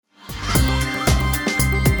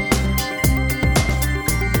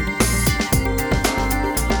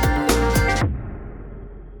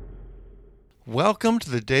Welcome to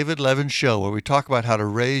the David Levin Show, where we talk about how to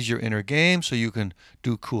raise your inner game so you can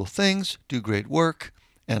do cool things, do great work,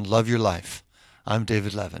 and love your life. I'm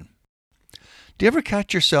David Levin. Do you ever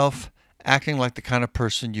catch yourself acting like the kind of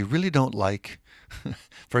person you really don't like?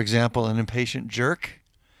 For example, an impatient jerk?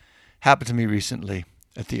 Happened to me recently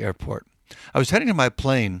at the airport. I was heading to my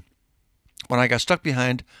plane when I got stuck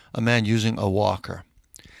behind a man using a walker.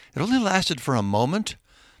 It only lasted for a moment,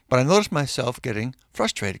 but I noticed myself getting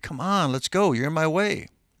frustrated. Come on, let's go. You're in my way.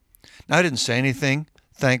 Now, I didn't say anything,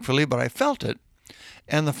 thankfully, but I felt it.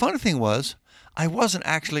 And the funny thing was, I wasn't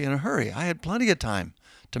actually in a hurry. I had plenty of time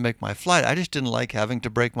to make my flight. I just didn't like having to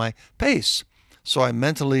break my pace. So I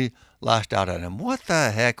mentally lashed out at him. What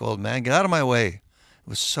the heck, old man? Get out of my way. It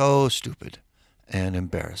was so stupid and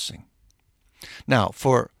embarrassing. Now,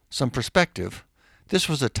 for some perspective, this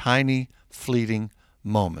was a tiny, fleeting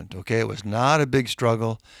moment, okay? It was not a big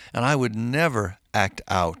struggle, and I would never act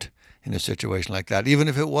out in a situation like that, even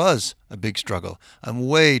if it was a big struggle. I'm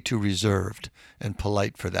way too reserved and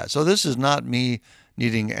polite for that. So this is not me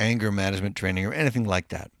needing anger management training or anything like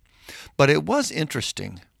that. But it was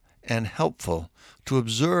interesting and helpful to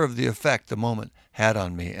observe the effect the moment had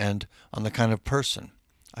on me and on the kind of person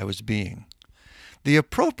I was being. The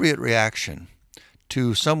appropriate reaction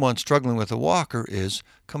to someone struggling with a walker is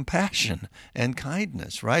compassion and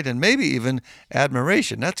kindness, right? And maybe even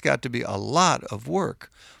admiration. That's got to be a lot of work,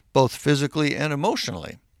 both physically and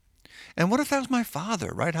emotionally. And what if that was my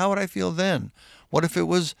father, right? How would I feel then? What if it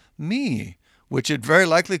was me, which it very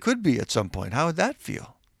likely could be at some point? How would that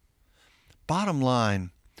feel? Bottom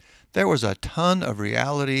line, there was a ton of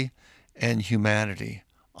reality and humanity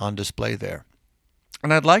on display there.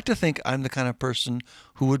 And I'd like to think I'm the kind of person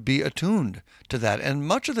who would be attuned to that. And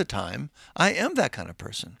much of the time, I am that kind of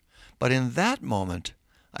person. But in that moment,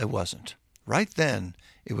 I wasn't. Right then,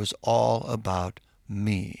 it was all about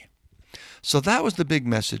me. So that was the big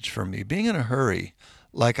message for me. Being in a hurry,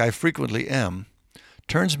 like I frequently am,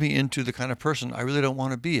 turns me into the kind of person I really don't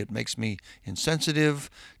want to be. It makes me insensitive,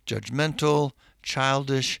 judgmental,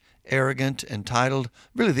 childish, arrogant, entitled,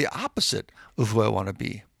 really the opposite of who I want to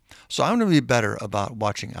be. So I'm going to be better about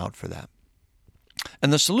watching out for that.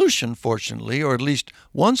 And the solution, fortunately, or at least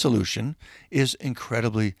one solution, is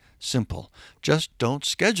incredibly simple. Just don't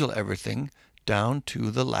schedule everything down to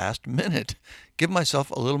the last minute. Give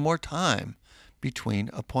myself a little more time between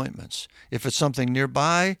appointments. If it's something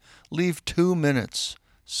nearby, leave 2 minutes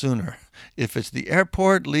sooner. If it's the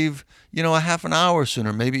airport, leave, a half an hour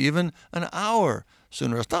sooner, maybe even an hour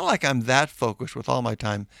sooner. It's not like I'm that focused with all my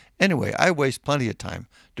time. Anyway, I waste plenty of time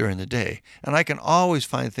during the day, and I can always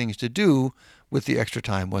find things to do with the extra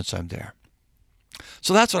time once I'm there.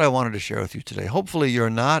 So that's what I wanted to share with you today. Hopefully you're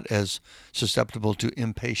not as susceptible to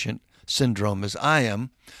impatient syndrome as I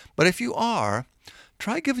am, but if you are,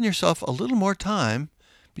 try giving yourself a little more time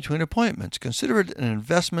between appointments. Consider it an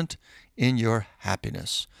investment in your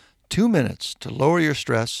happiness. 2 minutes to lower your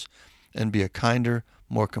stress and be a kinder,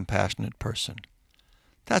 more compassionate person.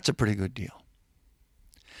 That's a pretty good deal.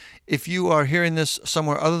 If you are hearing this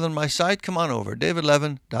somewhere other than my site, come on over,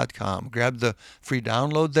 davidlevin.com. Grab the free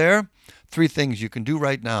download there. 3 things you can do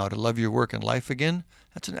right now to love your work and life again.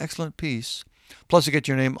 That's an excellent piece. Plus, you get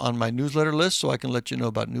your name on my newsletter list so I can let you know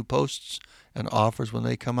about new posts and offers when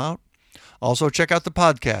they come out. Also, check out the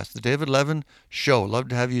podcast, The David Levin Show. Love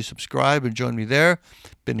to have you subscribe and join me there.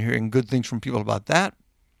 Been hearing good things from people about that.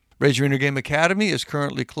 Raise Your Inner Game Academy is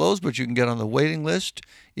currently closed, but you can get on the waiting list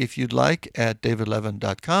if you'd like at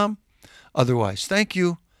davidlevin.com. Otherwise, thank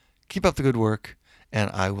you. Keep up the good work,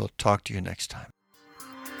 and I will talk to you next time.